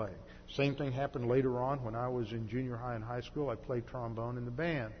piano playing. Same thing happened later on when I was in junior high and high school. I played trombone in the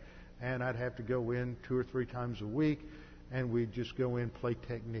band. And I'd have to go in 2 or 3 times a week, and we'd just go in, play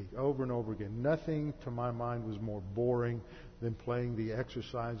technique over and over again. Nothing, to my mind, was more boring than playing the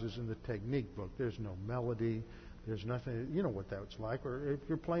exercises in the technique book. There's no melody. There's nothing. You know what that's like. Or if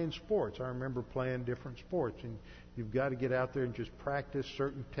you're playing sports, I remember playing different sports, and you've got to get out there and just practice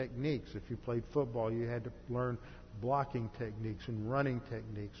certain techniques. If you played football, you had to learn blocking techniques and running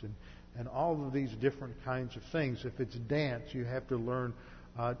techniques and all of these different kinds of things. If it's dance, you have to learn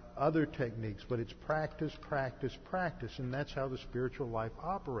other techniques, but it's practice, practice, practice, and that's how the spiritual life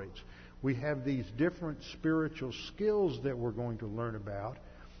operates. We have these different spiritual skills that we're going to learn about,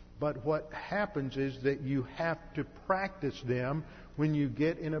 but what happens is that you have to practice them when you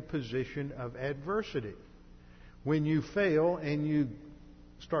get in a position of adversity. When you fail and you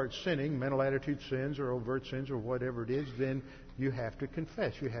start sinning, mental attitude sins or overt sins or whatever it is, then you have to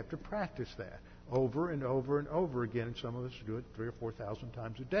confess. You have to practice that over and over and over again. And some of us do it 3,000 or 4,000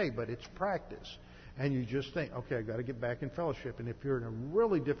 times a day, but it's practice. And you just think, okay, I've got to get back in fellowship. And if you're in a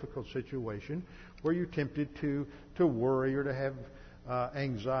really difficult situation where you're tempted to worry or to have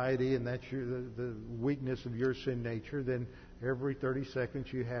anxiety, and that's the weakness of your sin nature, then every 30 seconds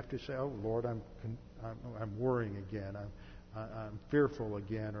you have to say, oh, Lord, I'm worrying again. I'm fearful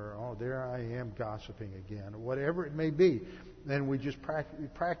again, or oh, there I am gossiping again, or whatever it may be. And we just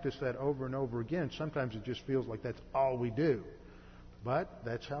practice that over and over again. Sometimes it just feels like that's all we do. But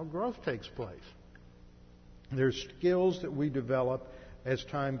that's how growth takes place. There's skills that we develop as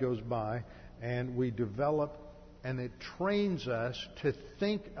time goes by, and we develop, and it trains us to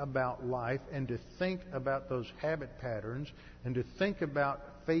think about life and to think about those habit patterns and to think about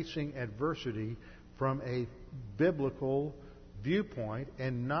facing adversity from a biblical viewpoint,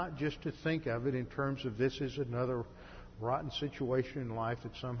 and not just to think of it in terms of this is another rotten situation in life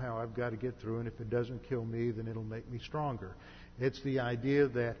that somehow I've got to get through, and if it doesn't kill me, then it'll make me stronger. It's the idea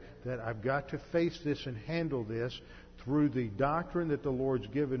that I've got to face this and handle this through the doctrine that the Lord's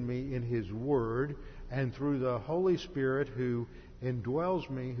given me in His Word, and through the Holy Spirit who indwells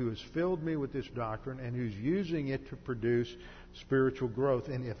me, who has filled me with this doctrine, and who's using it to produce spiritual growth.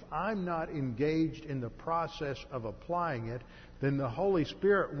 And if I'm not engaged in the process of applying it, then the Holy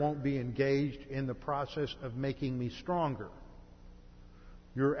Spirit won't be engaged in the process of making me stronger.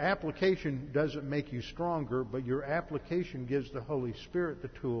 Your application doesn't make you stronger, but your application gives the Holy Spirit the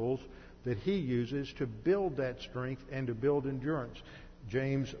tools that He uses to build that strength and to build endurance.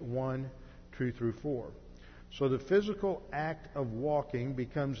 James 1, 2 through 4. So the physical act of walking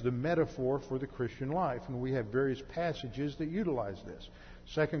becomes the metaphor for the Christian life, and we have various passages that utilize this.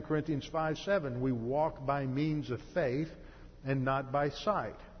 2 Corinthians 5:7, we walk by means of faith and not by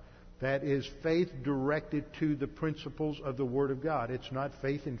sight. That is faith directed to the principles of the Word of God. It's not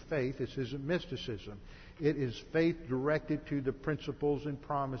faith in faith. This isn't mysticism. It is faith directed to the principles and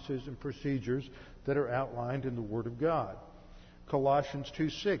promises and procedures that are outlined in the Word of God. Colossians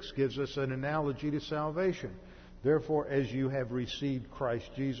 2:6 gives us an analogy to salvation. Therefore, as you have received Christ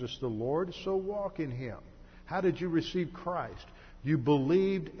Jesus the Lord, so walk in Him. How did you receive Christ? You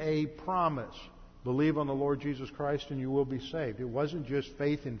believed a promise. Believe on the Lord Jesus Christ and you will be saved. It wasn't just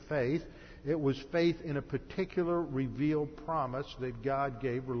faith in faith. It was faith in a particular revealed promise that God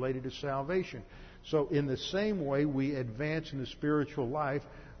gave related to salvation. So in the same way, we advance in the spiritual life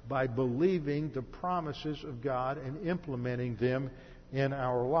by believing the promises of God and implementing them in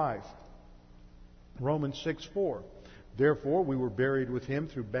our life. Romans 6:4. Therefore, we were buried with Him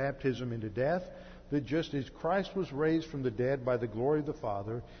through baptism into death, that just as Christ was raised from the dead by the glory of the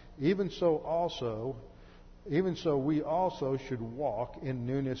Father, even so we also should walk in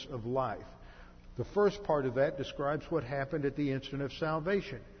newness of life. The first part of that describes what happened at the instant of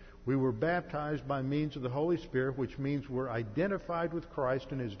salvation. We were baptized by means of the Holy Spirit, which means we're identified with Christ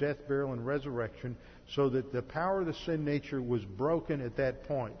in His death, burial, and resurrection, so that the power of the sin nature was broken at that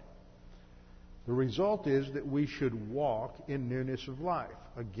point. The result is that we should walk in newness of life.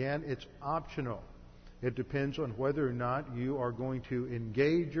 Again, it's optional. It depends on whether or not you are going to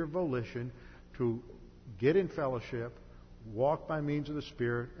engage your volition to get in fellowship, walk by means of the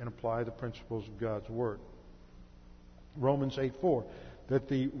Spirit, and apply the principles of God's Word. Romans 8:4. That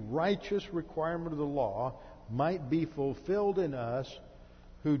the righteous requirement of the law might be fulfilled in us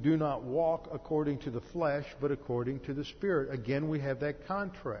who do not walk according to the flesh, but according to the Spirit. Again, we have that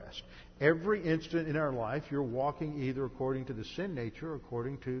contrast. Every instant in our life, you're walking either according to the sin nature or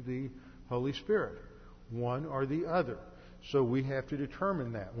according to the Holy Spirit. One or the other. So we have to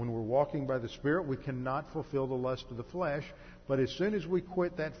determine that. When we're walking by the Spirit, we cannot fulfill the lust of the flesh. But as soon as we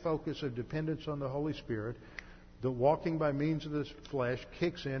quit that focus of dependence on the Holy Spirit, the walking by means of the flesh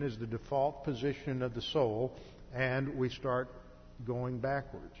kicks in as the default position of the soul, and we start going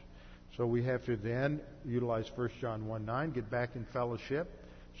backwards. So we have to then utilize 1 John 1:9, get back in fellowship,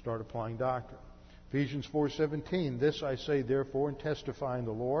 start applying doctrine. Ephesians 4:17, this I say therefore and testify in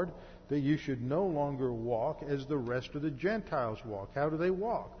the Lord, that you should no longer walk as the rest of the Gentiles walk. How do they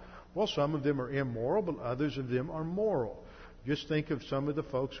walk? Well, some of them are immoral, but others of them are moral. Just think of some of the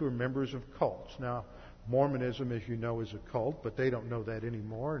folks who are members of cults. Now, Mormonism, as you know, is a cult, but they don't know that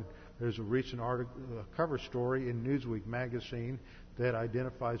anymore. And there's a recent article, cover story in Newsweek magazine that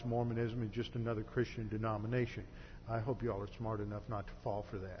identifies Mormonism as just another Christian denomination. I hope you all are smart enough not to fall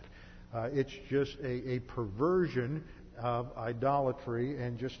for that. It's just a perversion of idolatry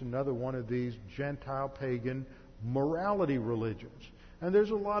and just another one of these Gentile pagan morality religions. And there's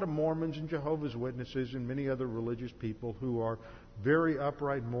a lot of Mormons and Jehovah's Witnesses and many other religious people who are very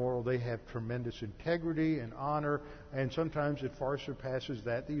upright, moral. They have tremendous integrity and honor, and sometimes it far surpasses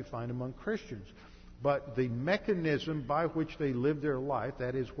that you find among Christians. But the mechanism by which they live their life,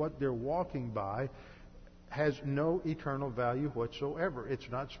 that is what they're walking by, has no eternal value whatsoever. It's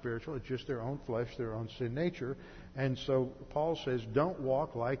not spiritual. It's just their own flesh, their own sin nature. And so Paul says, don't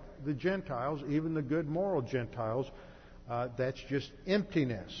walk like the Gentiles, even the good moral Gentiles. That's just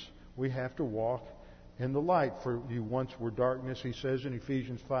emptiness. We have to walk in the light. For you once were darkness, he says in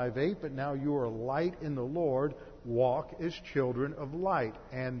Ephesians 5:8, but now you are light in the Lord. Walk as children of light.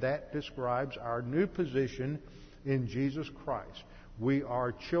 And that describes our new position in Jesus Christ. We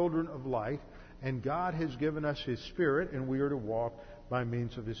are children of light, and God has given us His Spirit, and we are to walk by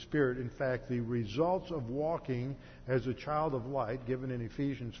means of His Spirit. In fact, the results of walking as a child of light, given in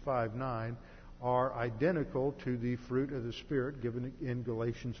Ephesians 5:9, are identical to the fruit of the Spirit given in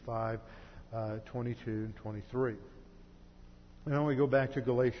Galatians 5:22 and 23. Now we go back to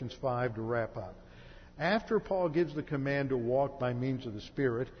Galatians 5 to wrap up. After Paul gives the command to walk by means of the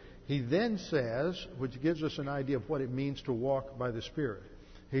Spirit, he then says, which gives us an idea of what it means to walk by the Spirit.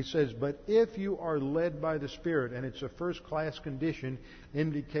 He says, but if you are led by the Spirit, and it's a first-class condition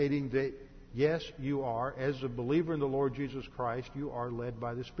indicating that, yes, you are, as a believer in the Lord Jesus Christ, you are led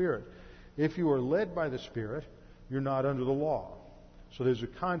by the Spirit. If you are led by the Spirit, you're not under the law. So there's a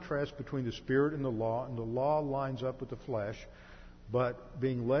contrast between the Spirit and the law lines up with the flesh, but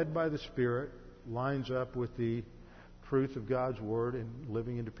being led by the Spirit lines up with the truth of God's Word and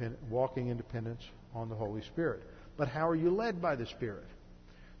walking in dependence on the Holy Spirit. But how are you led by the Spirit?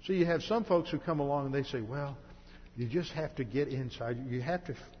 So you have some folks who come along and they say, well, you just have to get inside. You have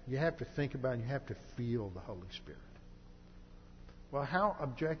to think about and you have to feel the Holy Spirit. Well, how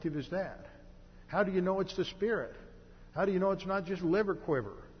objective is that? How do you know it's the Spirit? How do you know it's not just liver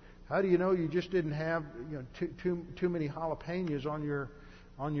quiver? How do you know you just didn't have too many jalapenos on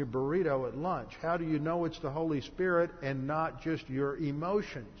your burrito at lunch? How do you know it's the Holy Spirit and not just your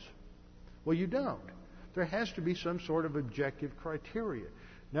emotions? Well, you don't. There has to be some sort of objective criteria.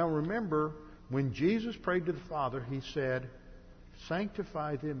 Now remember, when Jesus prayed to the Father, He said,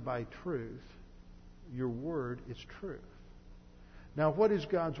 "Sanctify them by truth. Your word is truth." Now what is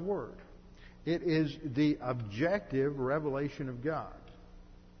God's word? It is the objective revelation of God.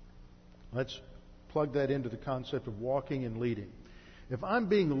 Let's plug that into the concept of walking and leading. If I'm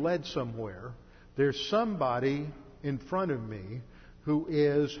being led somewhere, there's somebody in front of me who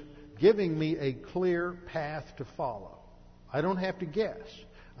is giving me a clear path to follow. I don't have to guess.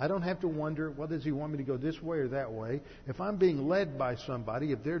 I don't have to wonder, well, does he want me to go this way or that way? If I'm being led by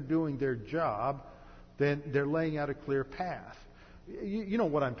somebody, if they're doing their job, then they're laying out a clear path. You know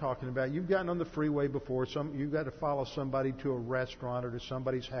what I'm talking about. You've gotten on the freeway before. You've got to follow somebody to a restaurant or to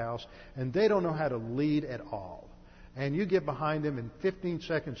somebody's house, and they don't know how to lead at all. And you get behind them, and 15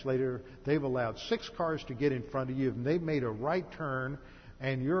 seconds later, they've allowed 6 cars to get in front of you, and they've made a right turn,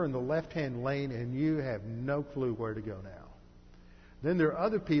 and you're in the left-hand lane, and you have no clue where to go now. Then there are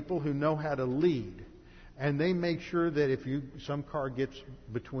other people who know how to lead, and they make sure that if some car gets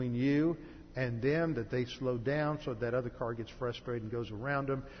between you and them, that they slow down so that other car gets frustrated and goes around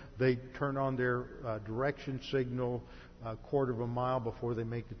them. They turn on their direction signal a quarter of a mile before they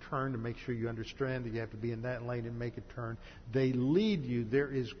make the turn to make sure you understand that you have to be in that lane and make a turn. They lead you. There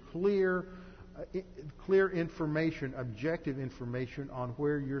is clear information, objective information on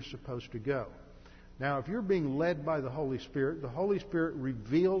where you're supposed to go. Now, if you're being led by the Holy Spirit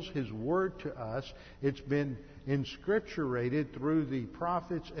reveals His Word to us. It's been inscripturated through the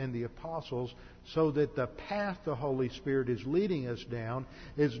prophets and the apostles so that the path the Holy Spirit is leading us down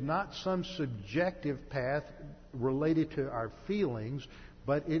is not some subjective path related to our feelings,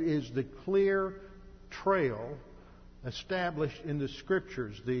 but it is the clear trail established in the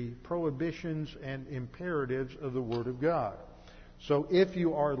Scriptures, the prohibitions and imperatives of the Word of God. So if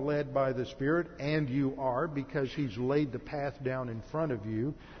you are led by the Spirit, and you are because He's laid the path down in front of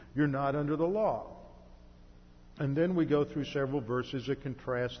you, you're not under the law. And then we go through several verses that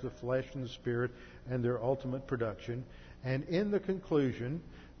contrast the flesh and the Spirit and their ultimate production. And in the conclusion,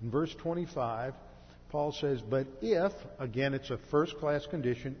 in verse 25, Paul says, "But if," again it's a first-class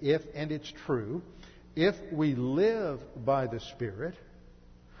condition, if, and it's true, "if we live by the Spirit,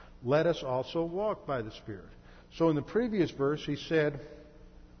 let us also walk by the Spirit." So in the previous verse, he said,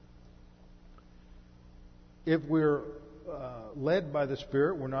 if we're led by the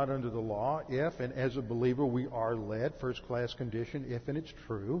Spirit, we're not under the law. If, and as a believer, we are led, first-class condition, if, and it's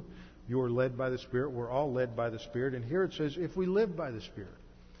true, you are led by the Spirit, we're all led by the Spirit. And here it says, if we live by the Spirit.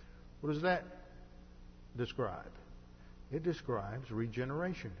 What does that describe? It describes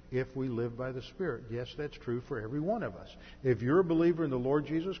regeneration. If we live by the Spirit. Yes, that's true for every one of us. If you're a believer in the Lord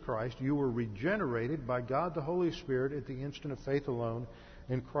Jesus Christ, you were regenerated by God the Holy Spirit at the instant of faith alone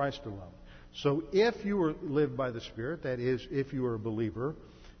in Christ alone. So if you live by the Spirit, that is, if you are a believer,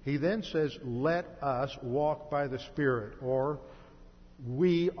 he then says, let us walk by the Spirit, or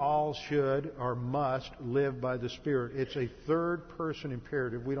we all should or must live by the Spirit. It's a third-person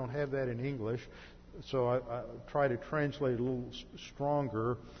imperative. We don't have that in English. So I try to translate a little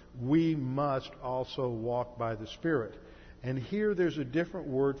stronger. We must also walk by the Spirit. And here there's a different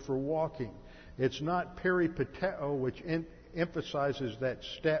word for walking. It's not peripateo, which emphasizes that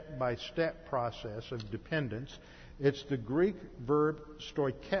step-by-step process of dependence. It's the Greek verb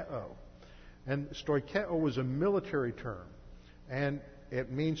stoikeo. And stoikeo was a military term. And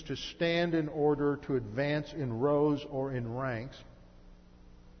it means to stand in order, to advance in rows or in ranks.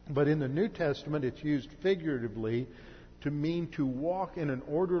 But in the New Testament, it's used figuratively to mean to walk in an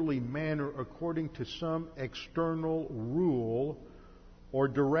orderly manner according to some external rule or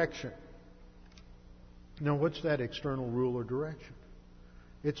direction. Now, what's that external rule or direction?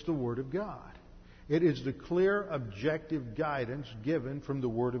 It's the Word of God. It is the clear, objective guidance given from the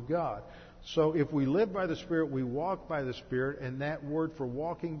Word of God. So if we live by the Spirit, we walk by the Spirit, and that word for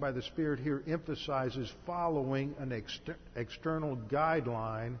walking by the Spirit here emphasizes following an external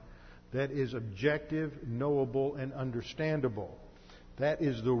guideline that is objective, knowable, and understandable. That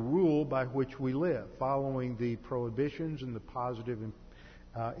is the rule by which we live, following the prohibitions and the positive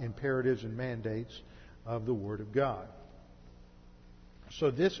imperatives and mandates of the Word of God.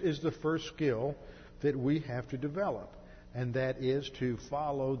 So this is the first skill that we have to develop, and that is to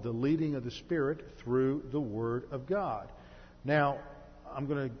follow the leading of the Spirit through the Word of God. Now, I'm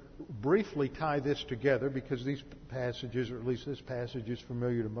going to briefly tie this together because these passages, or at least this passage, is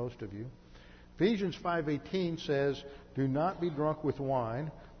familiar to most of you. Ephesians 5:18 says, "Do not be drunk with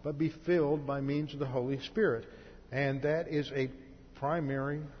wine, but be filled by means of the Holy Spirit." And that is a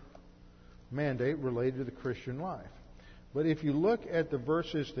primary mandate related to the Christian life. But if you look at the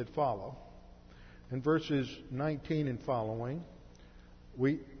verses that follow, In verses 19 and following,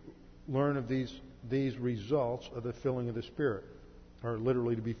 we learn of these results of the filling of the Spirit, or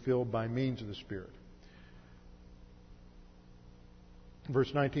literally to be filled by means of the Spirit.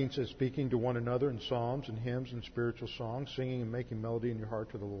 Verse 19 says, speaking to one another in psalms and hymns and spiritual songs, singing and making melody in your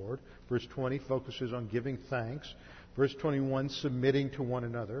heart to the Lord. Verse 20 focuses on giving thanks. Verse 21, submitting to one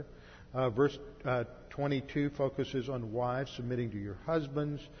another. Verse 22 focuses on wives submitting to your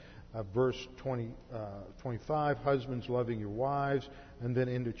husbands. Verse 25, husbands loving your wives. And then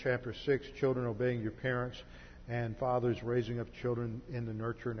into chapter 6, children obeying your parents, and fathers raising up children in the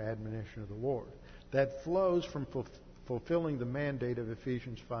nurture and admonition of the Lord. That flows from fulfilling the mandate of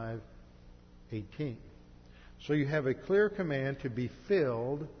Ephesians 5:18. So you have a clear command to be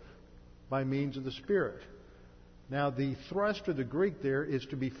filled by means of the Spirit. Now, the thrust of the Greek there is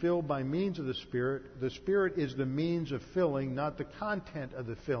to be filled by means of the Spirit. The Spirit is the means of filling, not the content of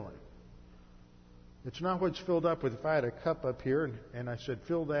the filling. It's not what's filled up with. If I had a cup up here and I said,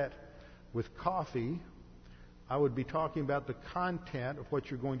 fill that with coffee, I would be talking about the content of what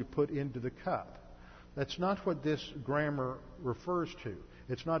you're going to put into the cup. That's not what this grammar refers to.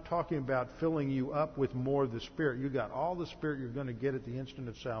 It's not talking about filling you up with more of the Spirit. You got all the Spirit you're going to get at the instant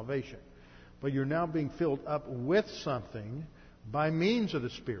of salvation. But you're now being filled up with something by means of the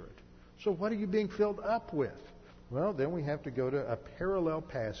Spirit. So what are you being filled up with? Well, then we have to go to a parallel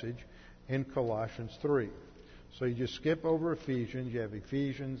passage in Colossians 3. So you just skip over Ephesians. You have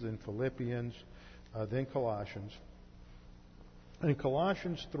Ephesians, then Philippians, then Colossians. In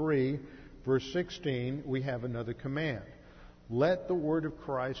Colossians 3, verse 16, we have another command. Let the word of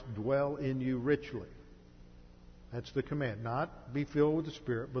Christ dwell in you richly. That's the command. Not be filled with the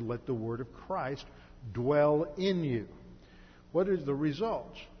Spirit, but let the word of Christ dwell in you. What is the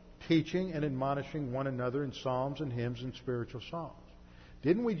results? Teaching and admonishing one another in psalms and hymns and spiritual songs.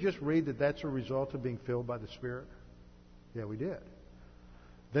 Didn't we just read that that's a result of being filled by the Spirit? Yeah, we did.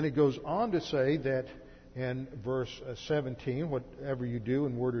 Then it goes on to say that in verse 17, whatever you do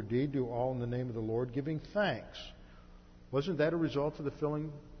in word or deed, do all in the name of the Lord, giving thanks. Wasn't that a result of the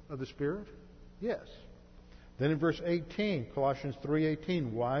filling of the Spirit? Yes. Then in verse 18, Colossians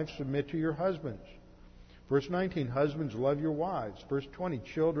 3:18, wives, submit to your husbands. Verse 19, husbands, love your wives. Verse 20,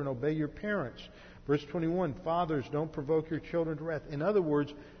 children, obey your parents. Verse 21, fathers, don't provoke your children to wrath. In other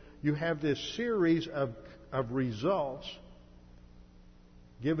words, you have this series of results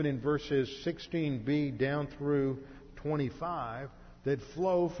given in verses 16b down through 25 that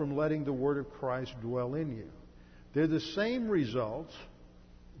flow from letting the word of Christ dwell in you. They're the same results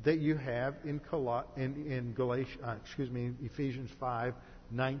that you have in Ephesians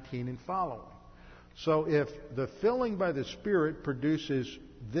 5:19 and following. So if the filling by the Spirit produces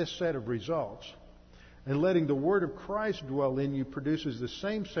this set of results, and letting the word of Christ dwell in you produces the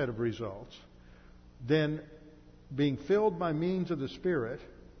same set of results, then being filled by means of the Spirit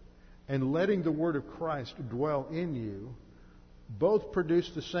and letting the word of Christ dwell in you both produce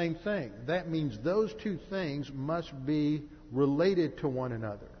the same thing. That means those two things must be related to one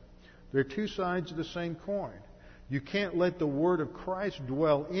another. They're two sides of the same coin. You can't let the word of Christ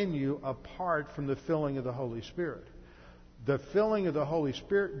dwell in you apart from the filling of the Holy Spirit. The filling of the Holy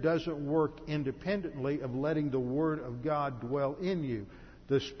Spirit doesn't work independently of letting the Word of God dwell in you.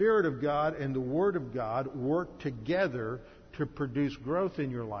 The Spirit of God and the Word of God work together to produce growth in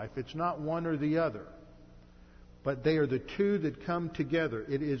your life. It's not one or the other, but they are the two that come together.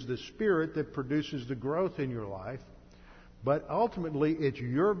 It is the Spirit that produces the growth in your life, but ultimately it's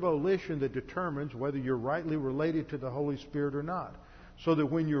your volition that determines whether you're rightly related to the Holy Spirit or not. So that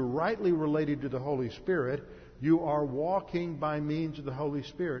when you're rightly related to the Holy Spirit, you are walking by means of the Holy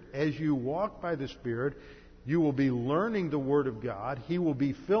Spirit. As you walk by the Spirit, you will be learning the Word of God. He will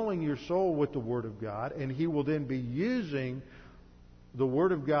be filling your soul with the Word of God, and He will then be using the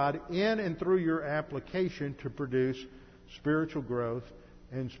Word of God in and through your application to produce spiritual growth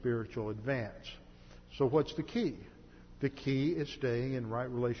and spiritual advance. So what's the key? The key is staying in right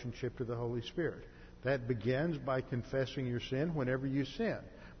relationship to the Holy Spirit. That begins by confessing your sin whenever you sin.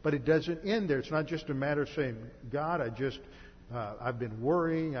 But it doesn't end there. It's not just a matter of saying, God, I've been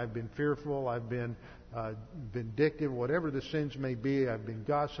worrying, I've been fearful, I've been vindictive, whatever the sins may be, I've been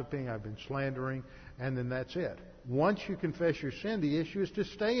gossiping, I've been slandering, and then that's it. Once you confess your sin, the issue is to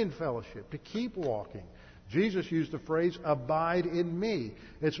stay in fellowship, to keep walking. Jesus used the phrase, abide in me.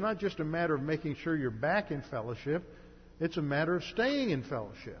 It's not just a matter of making sure you're back in fellowship. It's a matter of staying in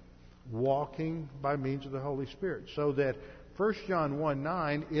fellowship, walking by means of the Holy Spirit. So that 1 John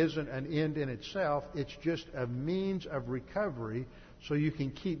 1:9 isn't an end in itself. It's just a means of recovery so you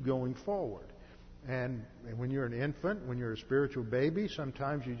can keep going forward. And when you're an infant, when you're a spiritual baby,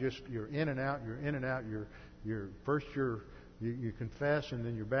 sometimes you're in and out, you're in and out. You confess, and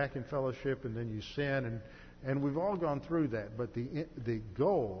then you're back in fellowship, and then you sin, and we've all gone through that. But the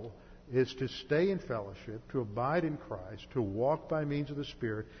goal is to stay in fellowship, to abide in Christ, to walk by means of the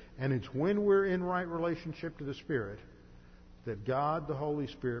Spirit, and it's when we're in right relationship to the Spirit that God, the Holy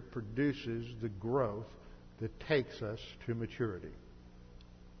Spirit, produces the growth that takes us to maturity.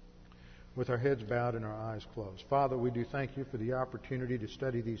 With our heads bowed and our eyes closed. Father, we do thank you for the opportunity to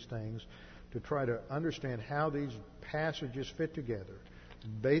study these things, to try to understand how these passages fit together,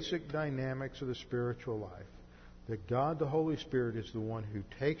 basic dynamics of the spiritual life, that God the Holy Spirit is the one who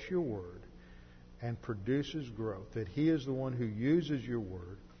takes your word and produces growth, that He is the one who uses your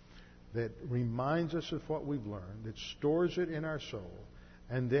word, that reminds us of what we've learned, that stores it in our soul,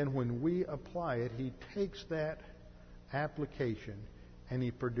 and then when we apply it, He takes that application and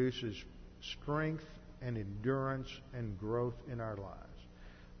He produces strength and endurance and growth in our lives.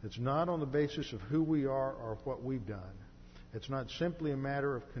 It's not on the basis of who we are or what we've done. It's not simply a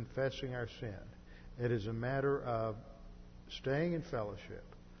matter of confessing our sin. It is a matter of staying in fellowship,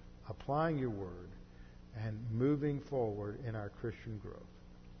 applying your word, and moving forward in our Christian growth.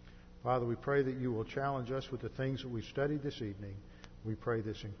 Father, we pray that you will challenge us with the things that we studied this evening. We pray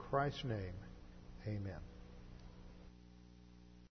this in Christ's name. Amen.